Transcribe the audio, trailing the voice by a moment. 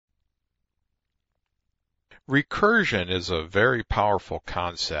Recursion is a very powerful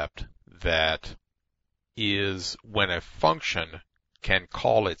concept that is when a function can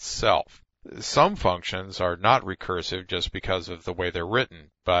call itself. Some functions are not recursive just because of the way they're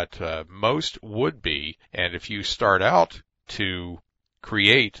written, but most would be. And if you start out to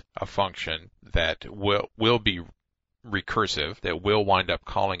create a function that will be recursive, that will wind up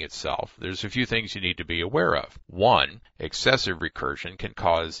calling itself, there's a few things you need to be aware of. One, excessive recursion can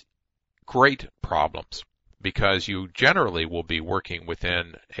cause great problems because you generally will be working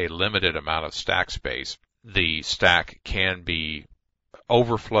within a limited amount of stack space. The stack can be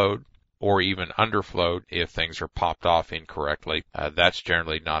overflowed or even underflowed if things are popped off incorrectly. That's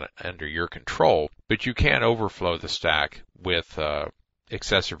generally not under your control, but you can overflow the stack with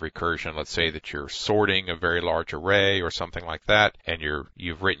excessive recursion. Let's say that you're sorting a very large array or something like that, and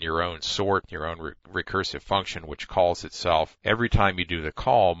you've written your own sort, your own recursive function which calls itself. Every time you do the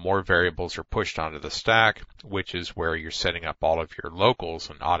call, more variables are pushed onto the stack, which is where you're setting up all of your locals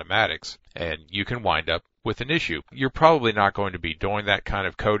and automatics, and you can wind up with an issue. You're probably not going to be doing that kind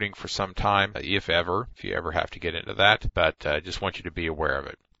of coding for some time, if you ever have to get into that, but I just want you to be aware of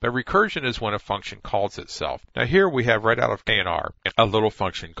it. But recursion is when a function calls itself. Now here we have right out of K&R a little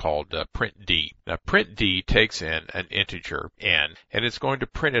function called printd. Now printd takes in an integer n, and it's going to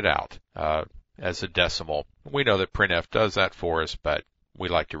print it out as a decimal. We know that printf does that for us, but we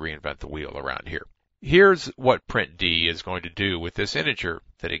like to reinvent the wheel around here. Here's what printd is going to do with this integer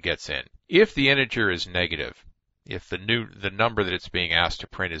that it gets in. If the integer is negative, if the number that it's being asked to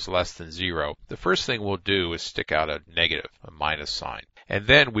print is less than 0, the first thing we'll do is stick out a negative, a minus sign. And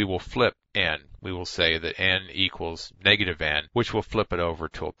then we will flip n. We will say that n equals negative n, which will flip it over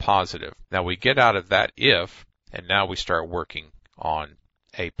to a positive. Now we get out of that if, and now we start working on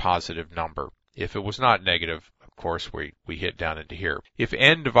a positive number. If it was not negative, of course, we hit down into here. If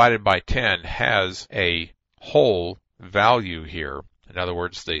n divided by 10 has a whole value here, in other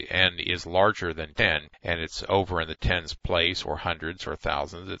words, the n is larger than 10, and it's over in the tens place, or hundreds, or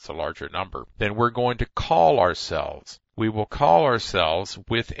thousands, it's a larger number, then we're going to call ourselves. We will call ourselves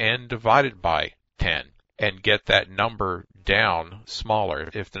with n divided by 10 and get that number down smaller.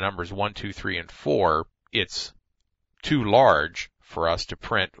 If the numbers 1, 2, 3, and 4, it's too large for us to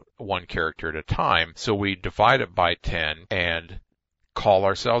print one character at a time, so we divide it by 10 and call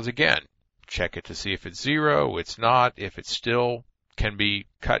ourselves again. Check it to see if it's 0, it's not. If it still can be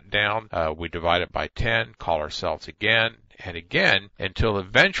cut down, we divide it by 10, call ourselves again and again until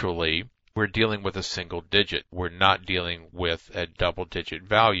eventually we're dealing with a single digit. We're not dealing with a double-digit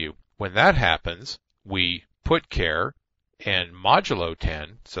value. When that happens, we put char and modulo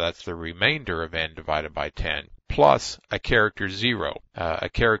 10, so that's the remainder of n divided by 10, plus a character 0. A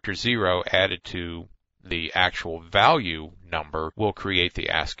character 0 added to the actual value number will create the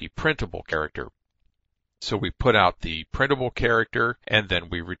ASCII printable character. So we put out the printable character, and then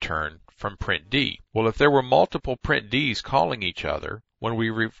we return from printd. Well, if there were multiple printds calling each other, when we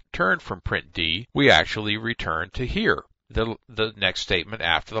return from printd, we actually return to here, the next statement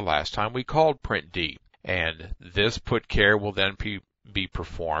after the last time we called printd. And this put char will then be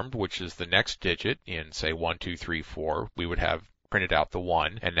performed, which is the next digit in, say, 1, 2, 3, 4. We would have printed out the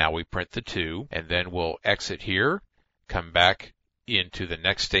 1, and now we print the 2, and then we'll exit here, come back into the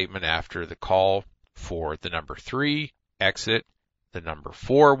next statement after the call for the number 3, exit, the number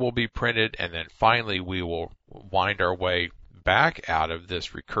 4 will be printed, and then finally we will wind our way back out of this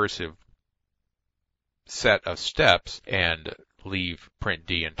recursive set of steps and leave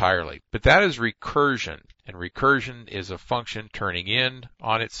printd entirely. But that is recursion, and recursion is a function turning in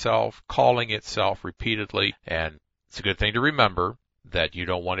on itself, calling itself repeatedly, and it's a good thing to remember that you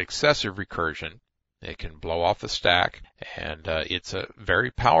don't want excessive recursion. It can blow off the stack, and it's a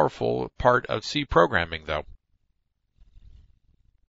very powerful part of C programming, though.